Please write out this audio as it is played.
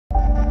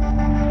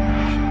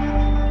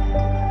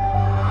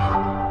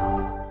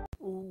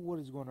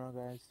going on,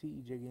 guys?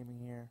 CEJ Gaming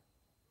here,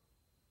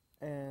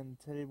 and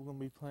today we're going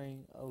to be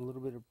playing a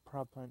little bit of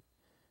Prop Hunt.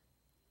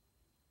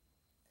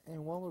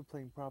 And while we're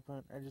playing Prop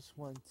Hunt, I just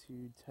want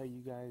to tell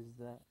you guys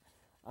that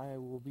I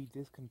will be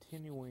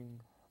discontinuing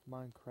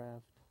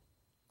Minecraft,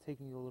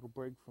 taking a little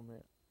break from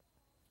it.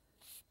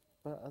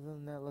 But other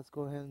than that, let's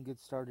go ahead and get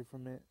started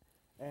from it.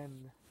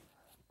 And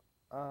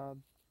uh,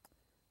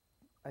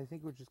 I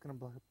think we're just going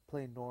to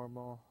play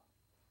normal.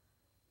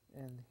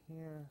 And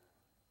here,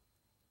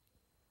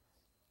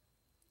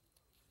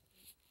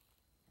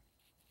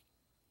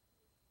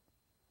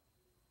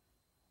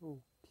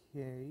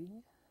 okay,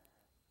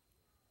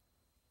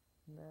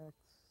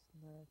 next,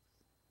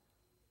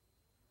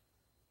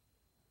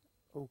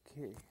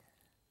 okay.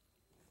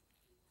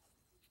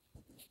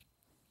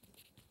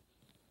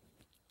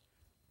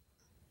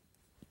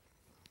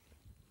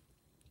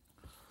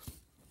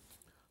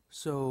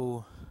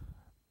 So,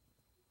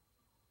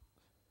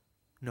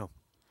 no.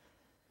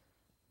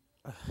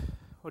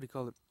 What do you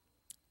call it?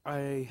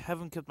 I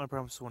haven't kept my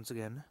promise once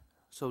again.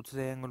 So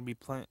today I'm going to be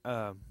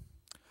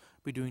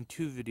be doing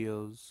two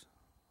videos,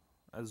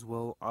 as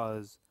well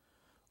as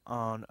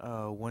on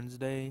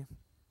Wednesday,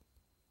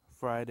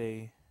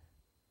 Friday,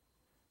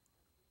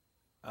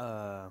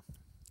 uh,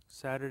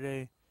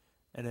 Saturday,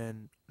 and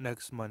then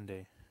next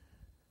Monday.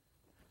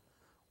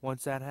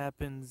 Once that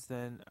happens,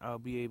 then I'll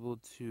be able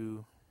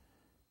to,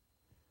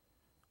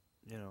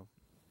 you know,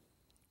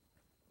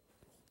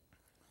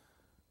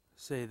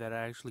 say that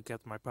I actually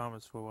kept my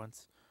promise for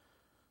once.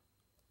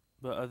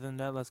 But other than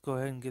that, let's go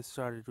ahead and get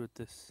started with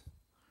this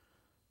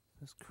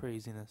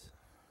craziness.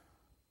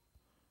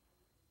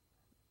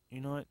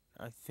 You know what?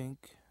 I think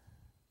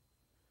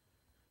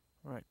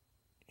right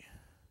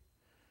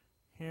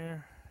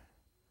here.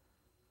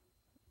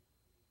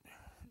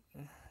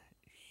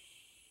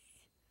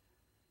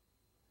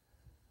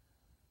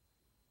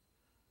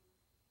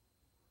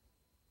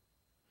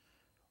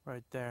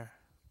 Right there.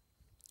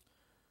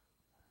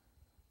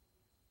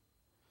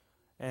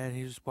 And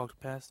he just walked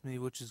past me,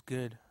 which is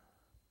good.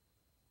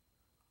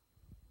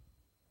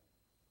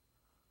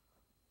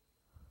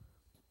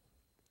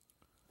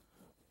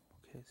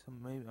 Okay, so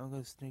maybe I'm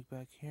gonna sneak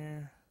back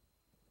here.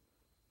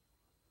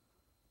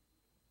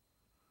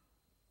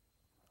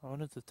 I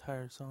wonder if the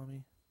tire saw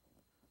me.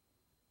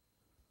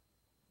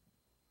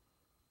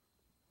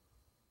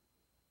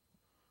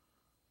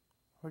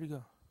 Where'd he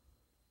go?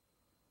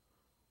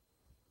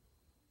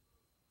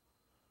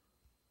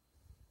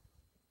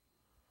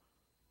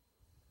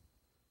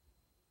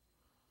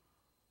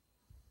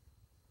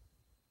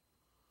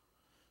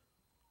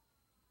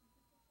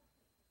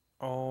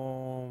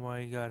 Oh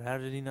my god, how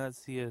did he not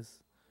see us?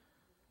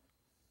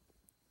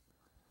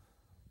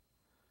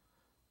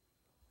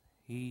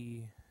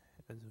 He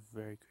is a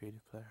very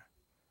creative player.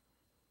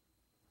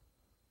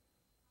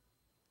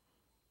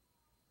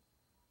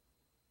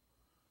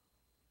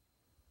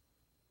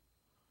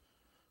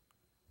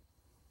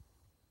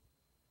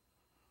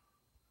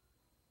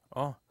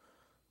 Oh,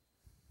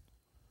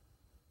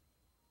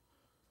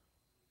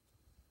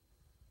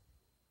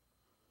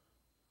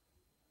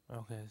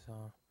 okay,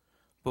 so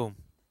boom.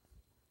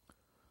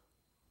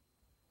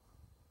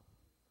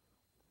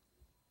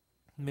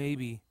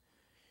 Maybe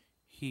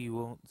he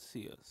won't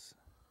see us.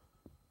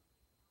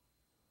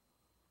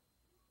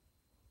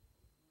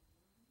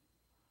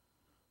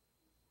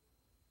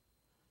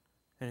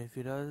 And if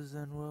he does,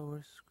 then well,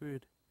 we're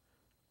screwed.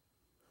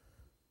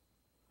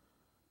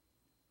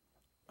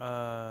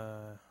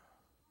 Uh,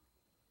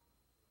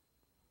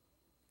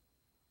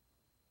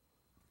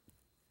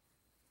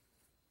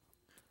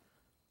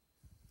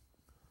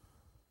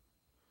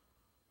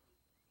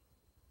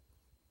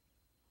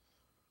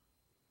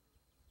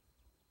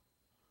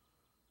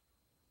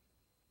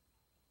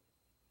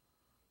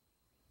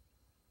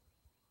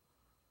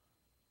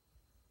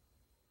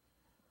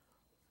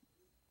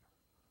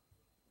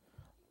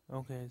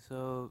 okay,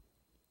 so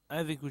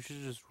I think we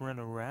should just run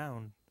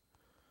around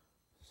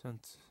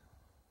since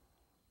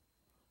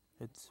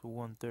it's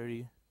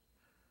 1:30.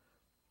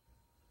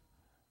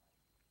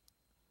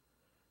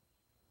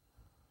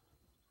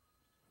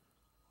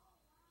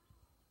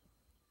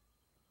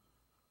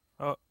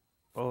 Oh,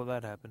 oh,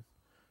 that happened.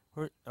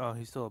 Where? Oh,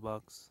 he's still a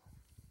box.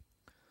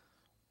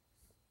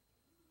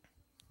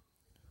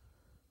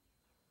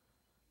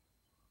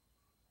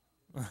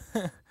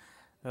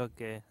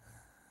 Okay.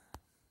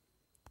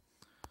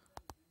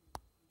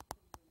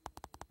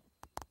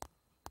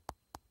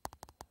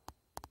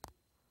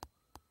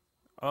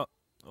 Oh,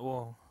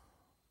 well.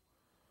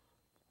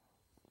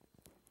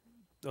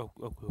 Oh,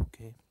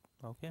 okay.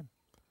 Okay.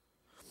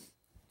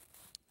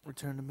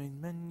 Return to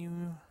main menu.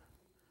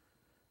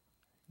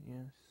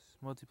 Yes.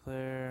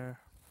 Multiplayer.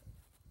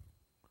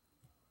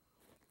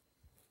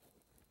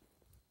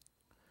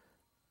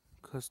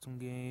 Custom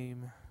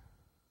game.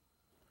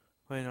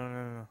 Wait,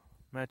 no.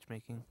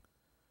 Matchmaking.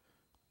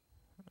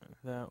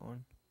 That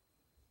one.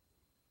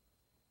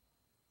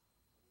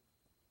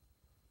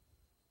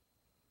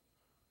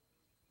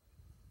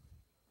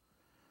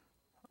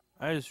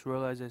 I just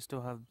realized I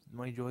still have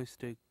my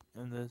joystick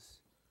in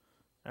this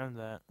and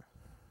that.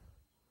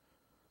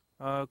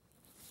 Uh,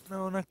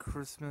 no, not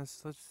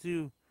Christmas. Let's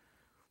do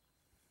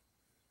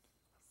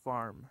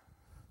farm.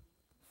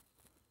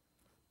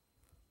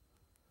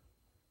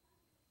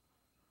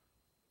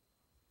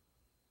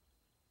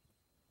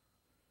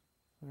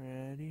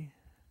 Ready?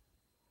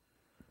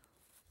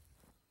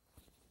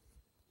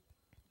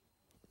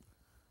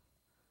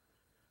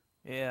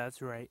 Yeah,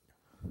 that's right.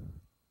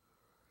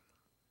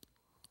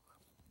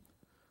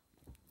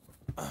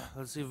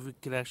 Let's see if we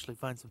could actually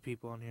find some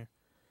people on here.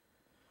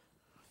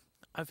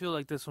 I feel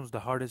like this one's the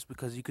hardest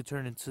because you could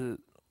turn into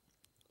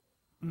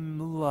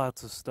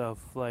lots of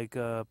stuff like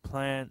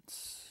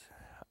plants,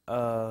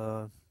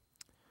 uh,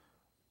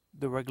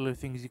 the regular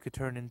things you could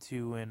turn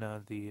into, and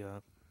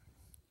the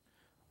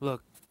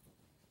look,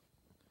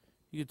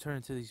 you could turn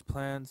into these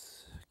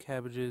plants,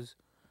 cabbages,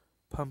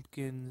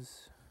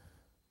 pumpkins.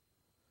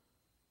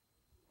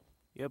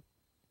 Yep.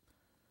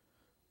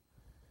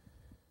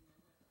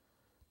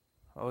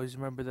 Always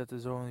remember that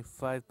there's only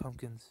 5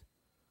 pumpkins.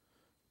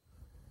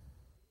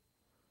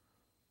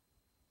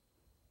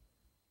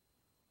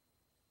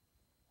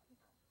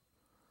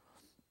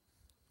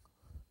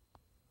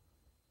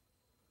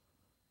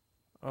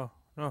 Oh,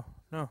 no,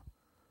 no.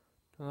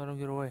 Don't let him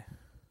get away.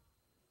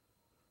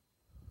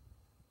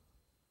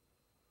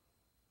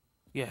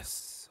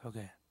 Yes,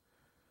 okay.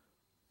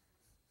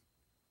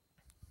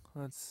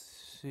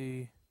 Let's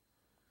see.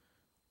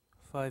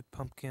 5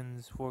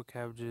 pumpkins, 4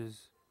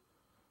 cabbages.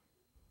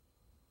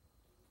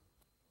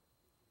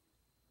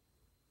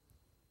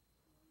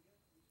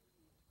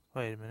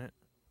 Wait a minute.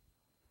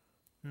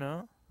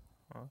 No?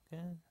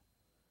 Okay.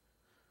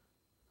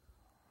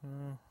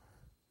 Uh,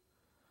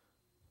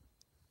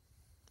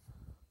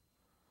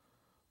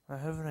 I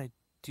have an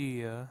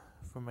idea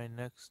for my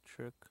next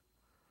trick.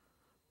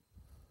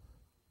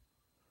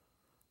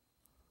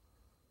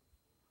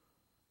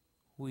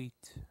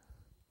 Wheat.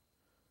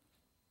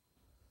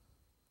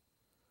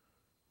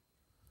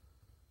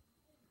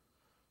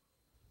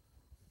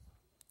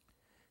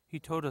 He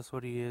told us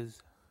what he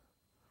is,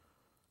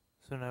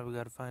 so now we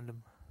gotta find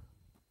him.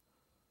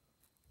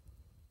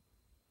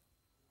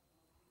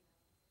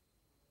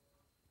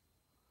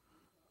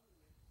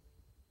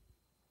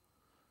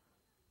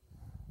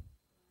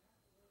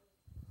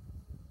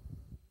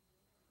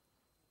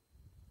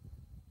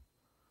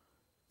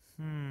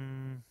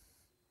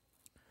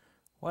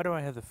 Why do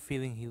I have the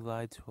feeling he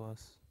lied to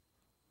us?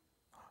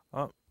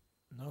 Oh,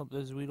 nope,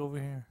 there's wheat over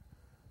here.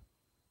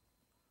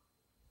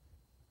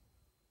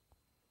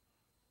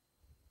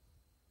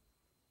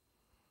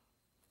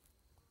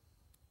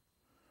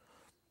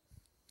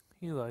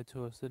 He lied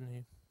to us, didn't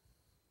he?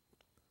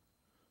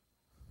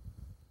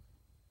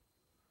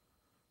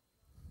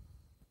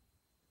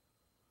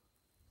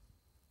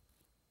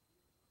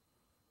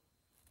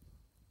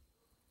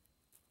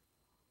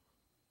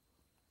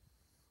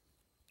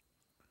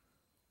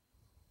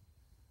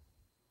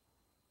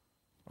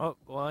 Oh,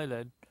 well, I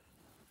lied.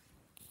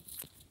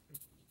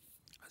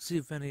 Let's see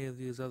if any of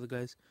these other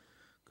guys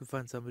could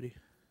find somebody.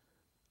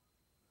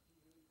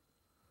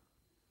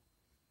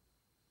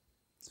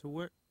 So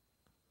where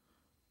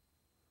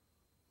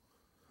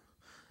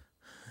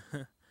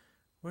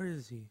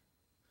is he?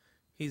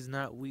 He's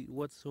not wheat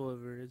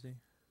whatsoever, is he?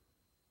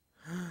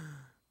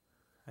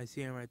 I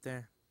see him right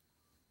there.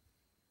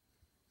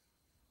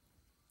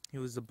 He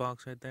was the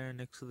box right there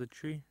next to the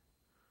tree.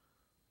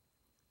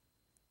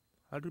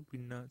 How did we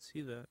not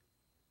see that?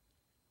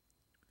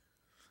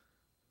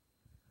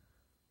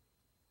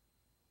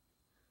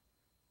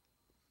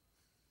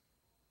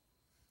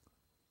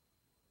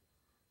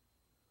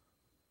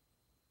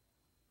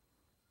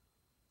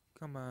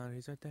 Come on,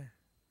 he's right there.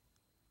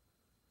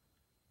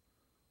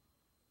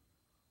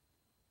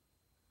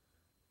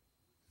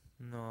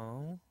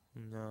 No,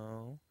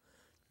 no,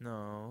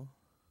 no.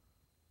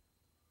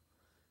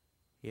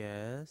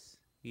 Yes,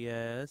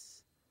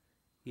 yes,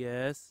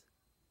 yes,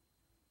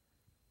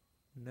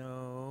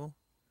 no,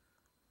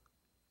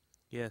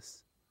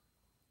 yes,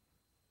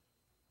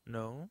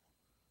 no.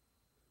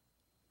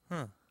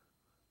 Huh.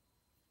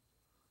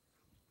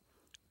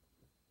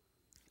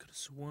 Could have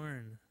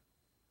sworn.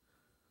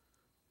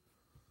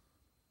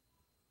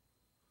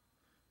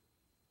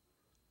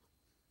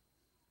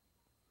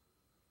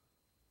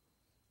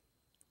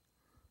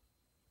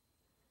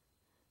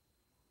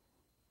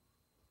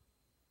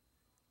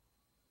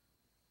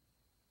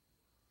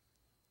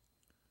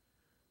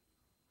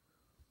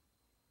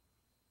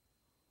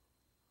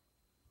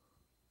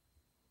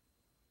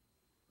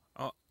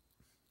 Oh.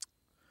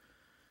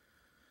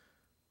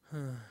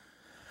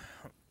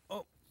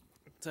 Oh,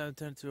 time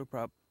to turn to a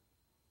prop.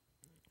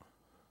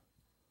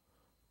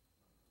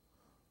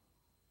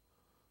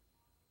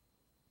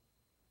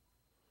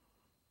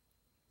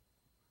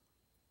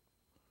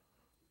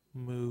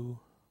 Moo.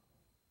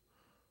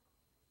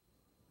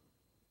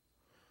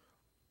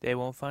 They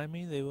won't find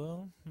me, they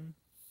will.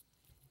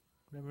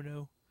 Never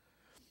know.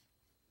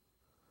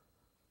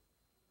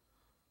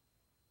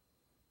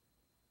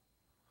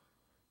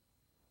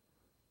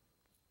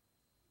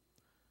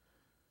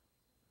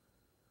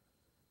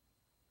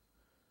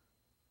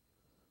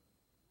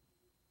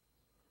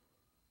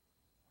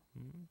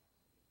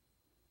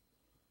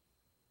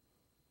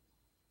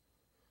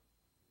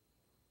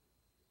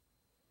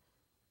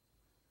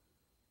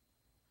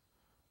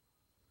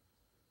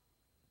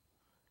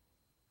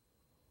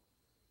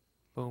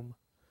 Boom.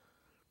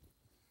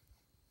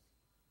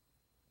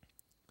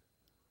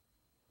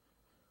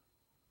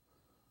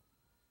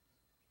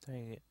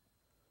 Dang it.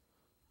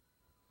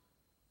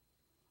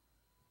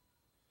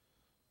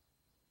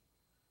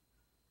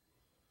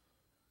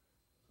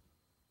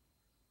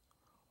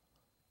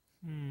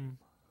 Hmm.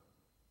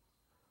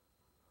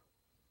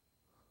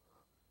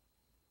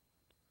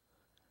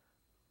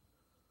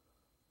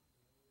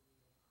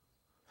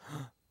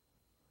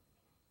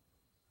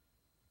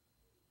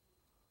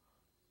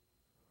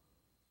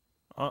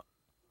 Uh,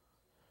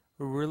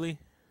 really?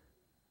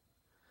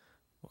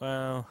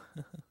 Wow.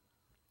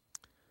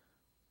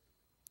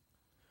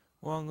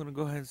 Well, I'm gonna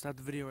go ahead and stop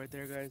the video right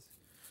there, guys.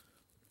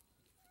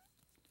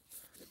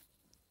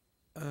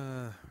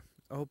 Uh,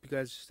 I hope you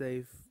guys are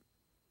safe.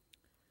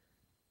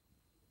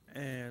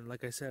 And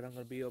like I said, I'm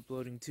gonna be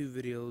uploading 2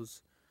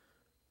 videos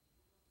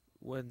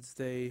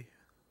Wednesday,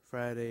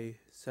 Friday,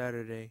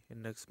 Saturday,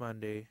 and next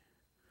Monday.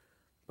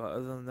 But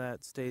other than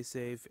that, stay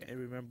safe and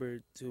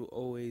remember to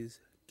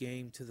always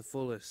game to the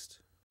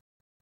fullest.